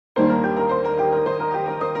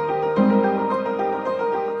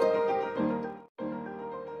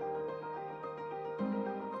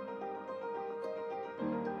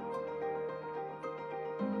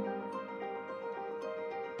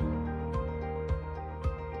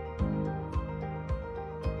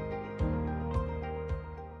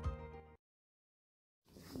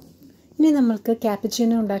ഇനി നമ്മൾക്ക്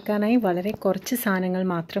ക്യാപ്പുച്ചിനോ ഉണ്ടാക്കാനായി വളരെ കുറച്ച് സാധനങ്ങൾ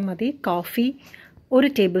മാത്രം മതി. കോഫി 1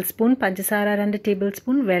 ടേബിൾ സ്പൂൺ, പഞ്ചസാര 2 ടേബിൾ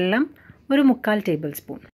സ്പൂൺ, വെള്ളം 1/4 ടേബിൾ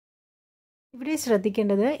സ്പൂൺ. ഇവിടെ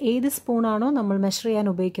ശ്രദ്ധിക്കേണ്ടത് ഏത് സ്പൂണാണോ നമ്മൾ മെഷർ ചെയ്യാൻ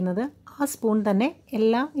ഉപയോഗിക്കുന്നത് ആ സ്പൂൺ തന്നെ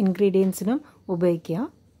എല്ലാ ഇൻഗ്രീഡിയൻസിനും ഉപയോഗിക്കുക.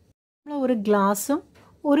 നമ്മൾ ഒരു ഗ്ലാസും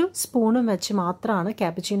ഒരു സ്പൂണും വെച്ച് മാത്രമാണ്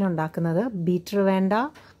ക്യാപ്പുച്ചിനോ ഉണ്ടാക്കുന്നത്. ബീറ്റർ വേണ്ട,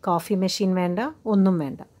 കോഫി മെഷീൻ വേണ്ട, ഒന്നും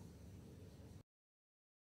വേണ്ട.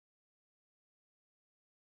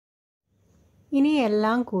 ഇനി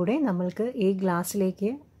എല്ലാം കൂടെ നമ്മൾക്ക് ഈ ഗ്ലാസ്സിലേക്ക്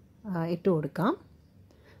ഇട്ട് കൊടുക്കാം.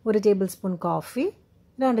 1 table spoon coffee,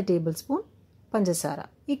 2 table spoon പഞ്ചസാര.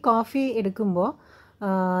 ഈ കോഫി എടുക്കുമ്പോൾ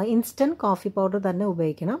ഇൻസ്റ്റൻറ്റ് കോഫി പൗഡർ തന്നെ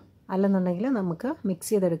ഉപയോഗിക്കണം, അല്ലെന്നുണ്ടെങ്കിൽ നമുക്ക്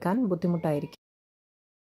മിക്സ് ചെയ്തെടുക്കാൻ ബുദ്ധിമുട്ടായിരിക്കും.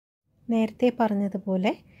 നേരത്തെ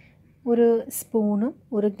പറഞ്ഞതുപോലെ ഒരു സ്പൂണും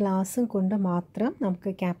ഒരു ഗ്ലാസും കൊണ്ട് മാത്രം നമുക്ക്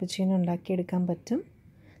ക്യാപ്പുച്ചിനോ ഉണ്ടാക്കിയെടുക്കാൻ പറ്റും.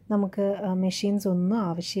 നമുക്ക് മെഷീൻസ് ഒന്നും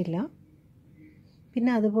ആവശ്യമില്ല.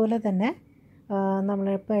 പിന്നെ അതുപോലെ തന്നെ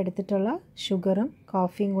നമ്മളിപ്പോൾ എടുത്തിട്ടുള്ള ഷുഗറും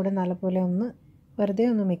കോഫിയും കൂടെ നല്ലപോലെ വെറുതെ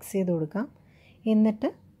ഒന്ന് മിക്സ് ചെയ്ത് കൊടുക്കാം. എന്നിട്ട്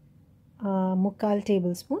 1/4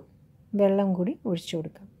 ടേബിൾ സ്പൂൺ വെള്ളം കൂടി ഒഴിച്ചു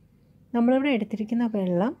കൊടുക്കാം. നമ്മളിവിടെ എടുത്തിരിക്കുന്ന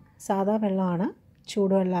വെള്ളം സാദാ വെള്ളമാണ്,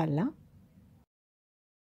 ചൂടുവെള്ളമല്ല.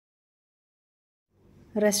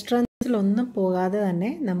 റെസ്റ്റോറൻറ്റ്സിലൊന്നും പോകാതെ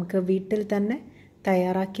തന്നെ നമുക്ക് വീട്ടിൽ തന്നെ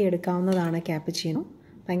തയ്യാറാക്കി എടുക്കാവുന്നതാണ് ക്യാപ്പുച്ചിനോ.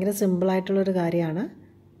 ഭയങ്കര സിമ്പിളായിട്ടുള്ളൊരു കാര്യമാണ്.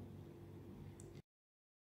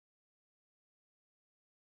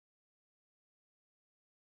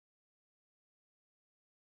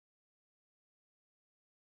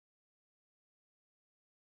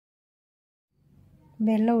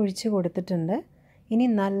 വെള്ളം ഒഴിച്ച് കൊടുത്തിട്ടുണ്ട്. ഇനി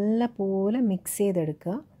നല്ല പോലെ മിക്സ്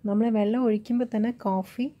ചെയ്തെടുക്കുക. നമ്മൾ വെള്ളം ഒഴിക്കുമ്പോൾ തന്നെ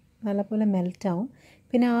കോഫി നല്ലപോലെ മെൽറ്റാവും.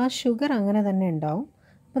 പിന്നെ ആ ഷുഗർ അങ്ങനെ തന്നെ ഉണ്ടാവും.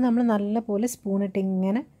 അപ്പോൾ നമ്മൾ നല്ലപോലെ സ്പൂണിട്ട്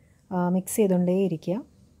ഇങ്ങനെ മിക്സ് ചെയ്തുകൊണ്ടേ ഇരിക്കുക.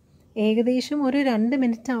 ഏകദേശം ഒരു 2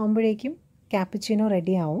 മിനിറ്റ് ആകുമ്പോഴേക്കും ക്യാപ്പുച്ചിനോ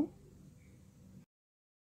റെഡിയാവും.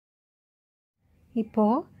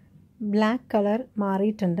 ഇപ്പോൾ ബ്ലാക്ക് കളർ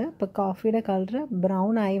മാറിയിട്ടുണ്ട്. ഇപ്പോൾ കോഫിയുടെ കളർ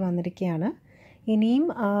ബ്രൗൺ ആയി വന്നിരിക്കുകയാണ്. ഇനിയും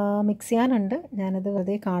മിക്സ് ചെയ്യാനുണ്ട്, ഞാനത്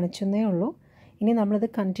വെറുതെ കാണിച്ചെന്നേ ഉള്ളൂ. ഇനി നമ്മളിത്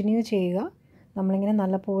കണ്ടിന്യൂ ചെയ്യുക. നമ്മളിങ്ങനെ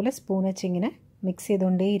നല്ലപോലെ സ്പൂൺ വെച്ച് ഇങ്ങനെ മിക്സ്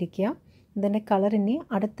ചെയ്തുകൊണ്ടേ ഇരിക്കുക. ഇതിൻ്റെ കളർ ഇനി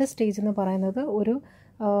അടുത്ത സ്റ്റേജ് എന്ന് പറയുന്നത് ഒരു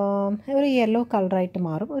യെല്ലോ കളറായിട്ട്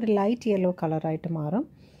മാറും, ഒരു ലൈറ്റ് യെല്ലോ കളറായിട്ട് മാറും.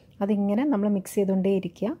 അതിങ്ങനെ നമ്മൾ മിക്സ് ചെയ്തുകൊണ്ടേ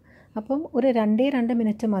ഇരിക്കുക. അപ്പം ഒരു 2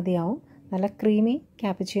 മിനിറ്റ് മതിയാവും, നല്ല ക്രീമി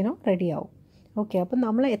ക്യാപ്പുച്ചിനോ റെഡിയാവും. ഓക്കെ, അപ്പം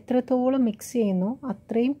നമ്മൾ എത്രത്തോളം മിക്സ് ചെയ്യുന്നു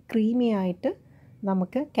അത്രയും ക്രീമി ആയിട്ട്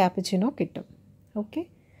നമുക്ക് ക്യാപ്പുച്ചിനോ കിട്ടും. ഓക്കെ,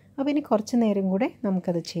 അപ്പോൾ ഇനി കുറച്ച് നേരം കൂടെ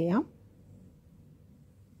നമുക്കത് ചെയ്യാം.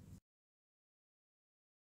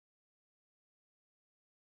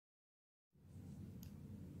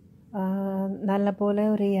 നല്ലപോലെ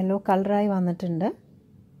ഒരു യെല്ലോ കളറായി വന്നിട്ടുണ്ട്,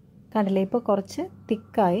 കണ്ടില്ലേ? ഇപ്പോൾ കുറച്ച്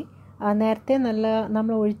തിക്കായി. നേരത്തെ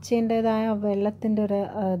നമ്മൾ ഒഴിച്ചതിൻ്റേതായ വെള്ളത്തിൻ്റെ ഒരു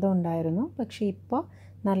ഇതുണ്ടായിരുന്നു, പക്ഷേ ഇപ്പോൾ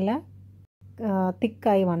നല്ല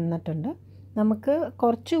തിക്കായി വന്നിട്ടുണ്ട്. നമുക്ക്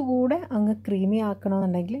കുറച്ചുകൂടെ അങ്ങ് ക്രീമി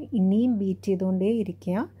ആക്കണമെന്നുണ്ടെങ്കിൽ ഇനിയും ബീറ്റ് ചെയ്തുകൊണ്ടേ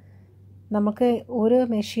ഇരിക്കുക. നമുക്ക് ഒരു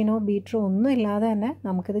മെഷീനോ ബീറ്ററോ ഒന്നും ഇല്ലാതെ തന്നെ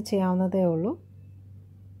നമുക്കിത് ചെയ്യാവുന്നതേ ഉള്ളൂ.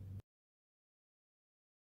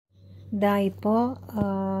 ഇതാ ഇപ്പോൾ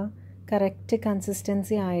കറക്റ്റ്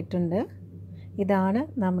കൺസിസ്റ്റൻസി ആയിട്ടുണ്ട്. ഇതാണ്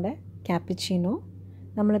നമ്മുടെ ക്യാപ്പുച്ചിനോ.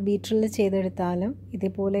 നമ്മൾ ബീറ്ററിൽ ചെയ്തെടുത്താലും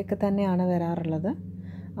ഇതേപോലെയൊക്കെ തന്നെയാണ് വരാറുള്ളത്.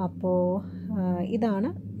 അപ്പോൾ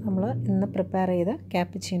ഇതാണ് നമ്മൾ ഇന്ന് പ്രിപ്പയർ ചെയ്ത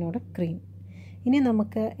ക്യാപ്പുച്ചിനോയുടെ ക്രീം. ഇനി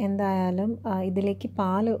നമുക്ക് എന്തായാലും ഇതിലേക്ക്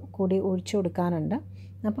പാൽ കൂടി ഒഴിച്ചു കൊടുക്കാനുണ്ട്.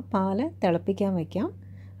 അപ്പോൾ പാല് തിളപ്പിക്കാൻ വയ്ക്കാം.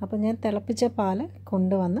 അപ്പോൾ ഞാൻ തിളപ്പിച്ച പാല്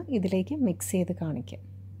കൊണ്ടുവന്ന് ഇതിലേക്ക് മിക്സ് ചെയ്ത് കാണിക്കാം.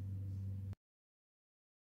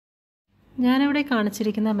 ഞാനിവിടെ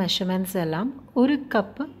കാണിച്ചിരിക്കുന്ന മെഷർമെൻറ്റ്സ് എല്ലാം 1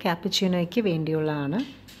 കപ്പ് ക്യാപ്പുച്ചിനോയ്ക്ക് വേണ്ടിയുള്ളതാണ്.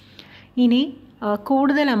 ഇനി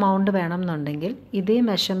കൂടുതൽ എമൗണ്ട് വേണമെന്നുണ്ടെങ്കിൽ ഇതേ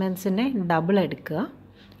മെഷർമെൻറ്റ്സിൻ്റെ ഡബിൾ എടുക്കുക.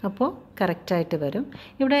 അപ്പോൾ കറക്റ്റായിട്ട് വരും.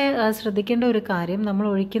 ഇവിടെ ശ്രദ്ധിക്കേണ്ട ഒരു കാര്യം, നമ്മൾ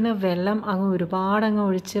ഒഴിക്കുന്ന വെള്ളം ഒരുപാടങ്ങ്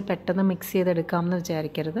ഒഴിച്ച് പെട്ടെന്ന് മിക്സ് ചെയ്തെടുക്കാമെന്ന്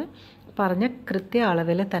വിചാരിക്കരുത്. പറഞ്ഞ കൃത്യ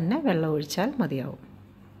അളവിൽ തന്നെ വെള്ളം ഒഴിച്ചാൽ മതിയാവും.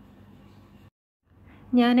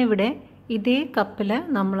 ഞാനിവിടെ ഇതേ കപ്പിൽ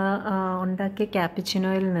നമ്മൾ ഉണ്ടാക്കിയ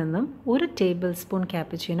ക്യാപ്പുച്ചിനോയിൽ നിന്നും 1 ടേബിൾ സ്പൂൺ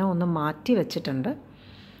ക്യാപ്പുച്ചിനോ ഒന്ന് മാറ്റി വെച്ചിട്ടുണ്ട്.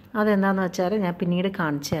 അതെന്താണെന്ന് വെച്ചാൽ ഞാൻ പിന്നീട്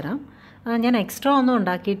കാണിച്ചു തരാം. ഞാൻ എക്സ്ട്രാ ഒന്നും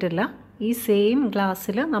ഉണ്ടാക്കിയിട്ടില്ല. ഈ സെയിം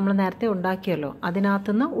ഗ്ലാസ്സിൽ നമ്മൾ നേരത്തെ ഉണ്ടാക്കിയല്ലോ,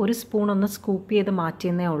 അതിനകത്തുനിന്ന് 1 സ്പൂൺ ഒന്ന് സ്കൂപ്പ് ചെയ്ത്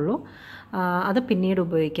മാറ്റിയെന്നേ ഉള്ളൂ. അത് പിന്നീട്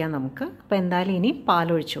ഉപയോഗിക്കാം നമുക്ക്. അപ്പോൾ എന്തായാലും ഇനി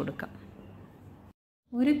പാലൊഴിച്ച് കൊടുക്കാം.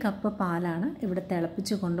 1 കപ്പ് പാലാണ് ഇവിടെ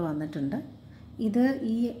തിളപ്പിച്ച് കൊണ്ടുവന്നിട്ടുണ്ട്. ഇത്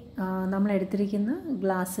ഈ നമ്മൾ എടുത്തിരിക്കുന്ന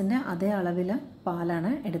ഗ്ലാസ്സിൻ്റെ അതേ അളവിൽ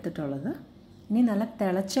പാലാണ് എടുത്തിട്ടുള്ളത്. ഇനി നല്ല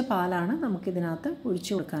തിളച്ച പാലാണ് നമുക്കിതിനകത്ത്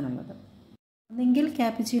ഒഴിച്ചു കൊടുക്കാനുള്ളത്. ഒന്നെങ്കിൽ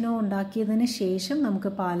ക്യാപ്പുച്ചിനോ ഉണ്ടാക്കിയതിന് ശേഷം നമുക്ക്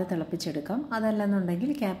പാല് തിളപ്പിച്ചെടുക്കാം.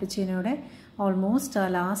 അതല്ലെന്നുണ്ടെങ്കിൽ ക്യാപ്പുച്ചിനോയുടെ ഓൾമോസ്റ്റ്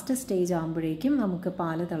ലാസ്റ്റ് സ്റ്റേജ് ആകുമ്പോഴേക്കും നമുക്ക്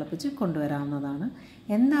പാല് തിളപ്പിച്ച് കൊണ്ടുവരാവുന്നതാണ്.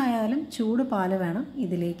 എന്തായാലും ചൂട് പാല് വേണം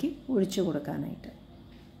ഇതിലേക്ക് ഒഴിച്ചു കൊടുക്കാനായിട്ട്.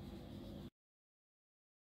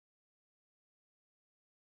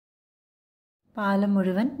 പാല്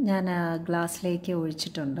മുഴുവൻ ഞാൻ ഗ്ലാസ്സിലേക്ക്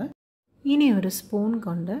ഒഴിച്ചിട്ടുണ്ട്. ഇനി ഒരു സ്പൂൺ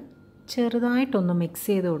കൊണ്ട് ചെറുതായിട്ടൊന്ന് മിക്സ്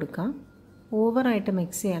ചെയ്ത് കൊടുക്കാം. ഓവറായിട്ട്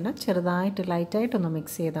മിക്സ് ചെയ്യേണ്ട, ചെറുതായിട്ട് ലൈറ്റായിട്ടൊന്ന്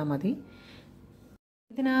മിക്സ് ചെയ്താൽ മതി.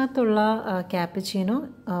 ഇതിനകത്തുള്ള ക്യാപ്പുച്ചിനോ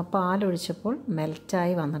പാലൊഴിച്ചപ്പോൾ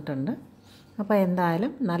മെൽറ്റായി വന്നിട്ടുണ്ട്. അപ്പോൾ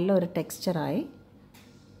എന്തായാലും നല്ലൊരു ടെക്സ്ചറായി.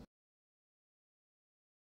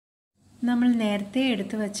 നമ്മൾ നേരത്തെ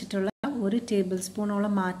എടുത്തു വച്ചിട്ടുള്ള 1 ടേബിൾ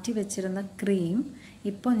സ്പൂണോളം മാറ്റി വെച്ചിരുന്ന ക്രീം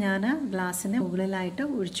ഇപ്പോൾ ഞാൻ ഗ്ലാസ്സിന് മുകളിലായിട്ട്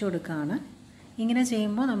ഒഴിച്ചു കൊടുക്കുകയാണ്. ഇങ്ങനെ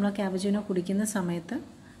ചെയ്യുമ്പോൾ നമ്മൾ ക്യാപ്പുച്ചിനോ കുടിക്കുന്ന സമയത്ത്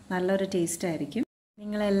നല്ലൊരു ടേസ്റ്റ് ആയിരിക്കും.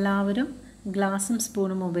 നിങ്ങളെല്ലാവരും ഗ്ലാസും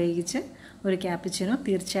സ്പൂണും ഉപയോഗിച്ച് ഒരു ക്യാപ്പുച്ചിനോ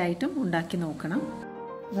തീർച്ചയായിട്ടും ഉണ്ടാക്കി നോക്കണം.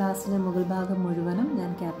 ഗ്ലാസ്സിൻ്റെ മുകൾ ഭാഗം മുഴുവനും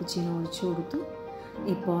ഞാൻ ക്യാപ്പുച്ചിനോ ഒഴിച്ചു കൊടുത്തു.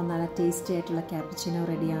 ഇപ്പോൾ നല്ല ടേസ്റ്റി ആയിട്ടുള്ള ക്യാപ്പുച്ചിനോ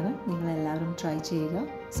റെഡിയാണ്. നിങ്ങളെല്ലാവരും ട്രൈ ചെയ്യുക,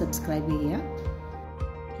 സബ്സ്ക്രൈബ് ചെയ്യുക.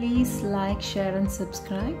 Please like, share and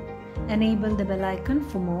subscribe. Enable the bell icon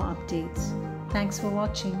for more updates. Thanks for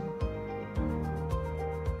watching.